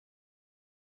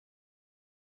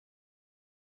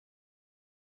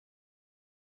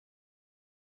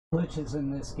glitches in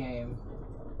this game.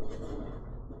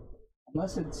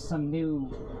 Unless it's some new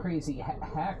crazy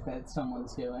hack that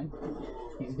someone's doing.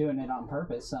 He's doing it on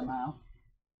purpose somehow.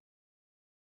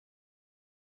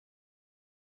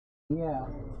 Yeah.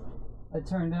 I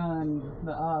turned on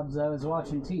the OBS. I was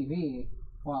watching TV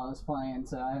while I was playing,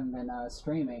 so I haven't been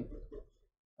streaming.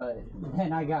 But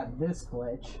then I got this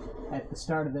glitch at the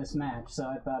start of this match, so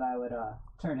I thought I would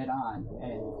turn it on.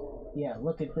 And yeah,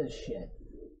 look at this shit.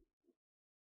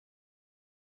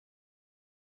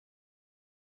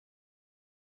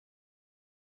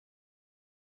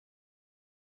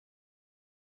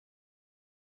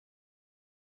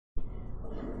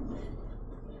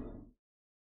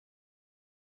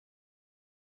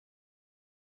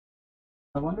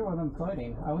 I wonder what I'm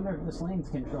fighting. I wonder if this lane's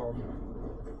controlled.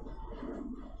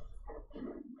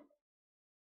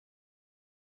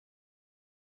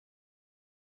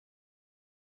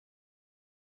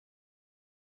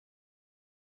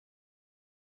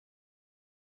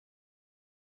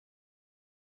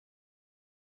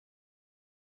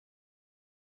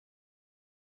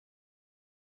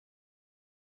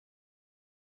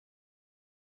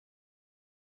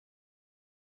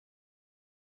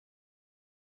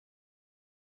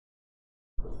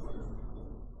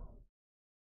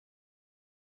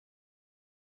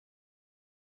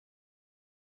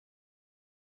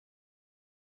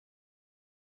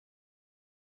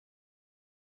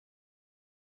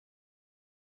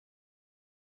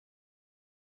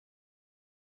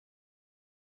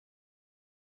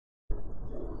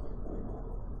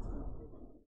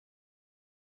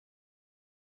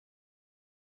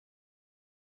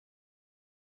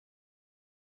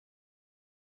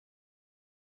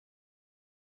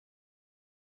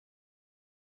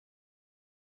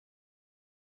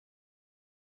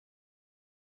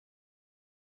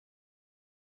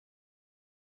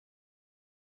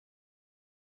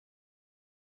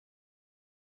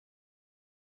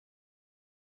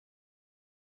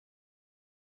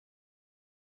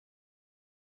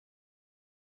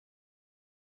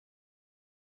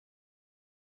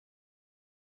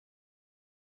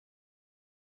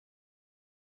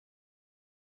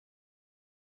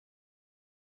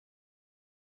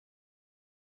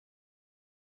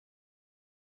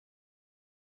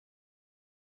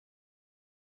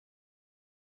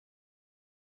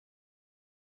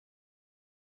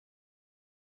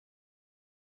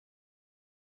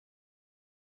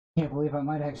 Can't believe I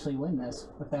might actually win this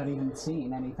without even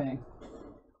seeing anything.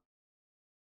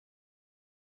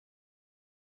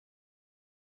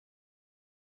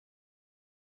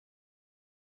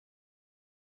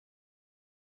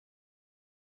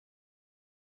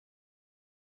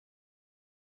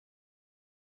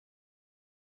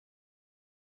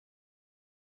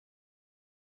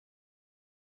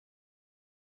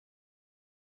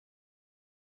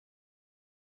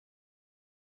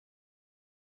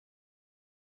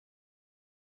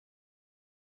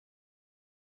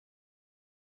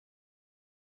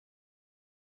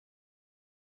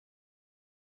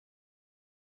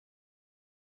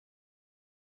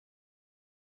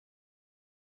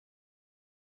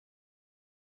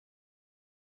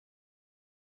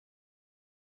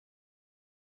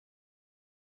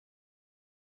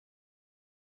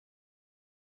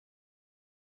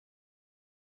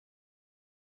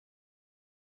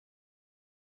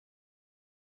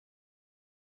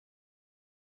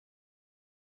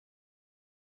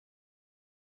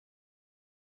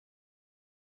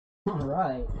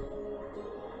 Alright.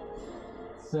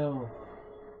 So,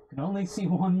 can only see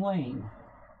one lane.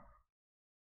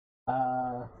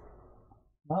 Well,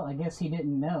 I guess he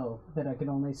didn't know that I could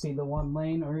only see the one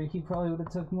lane, or he probably would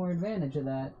have took more advantage of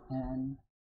that and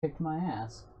kicked my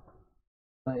ass.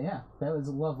 But yeah, that was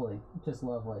lovely. Just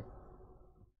lovely.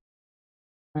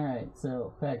 Alright,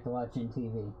 so back to watching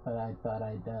TV, but I thought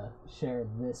I'd share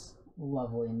this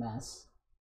lovely mess.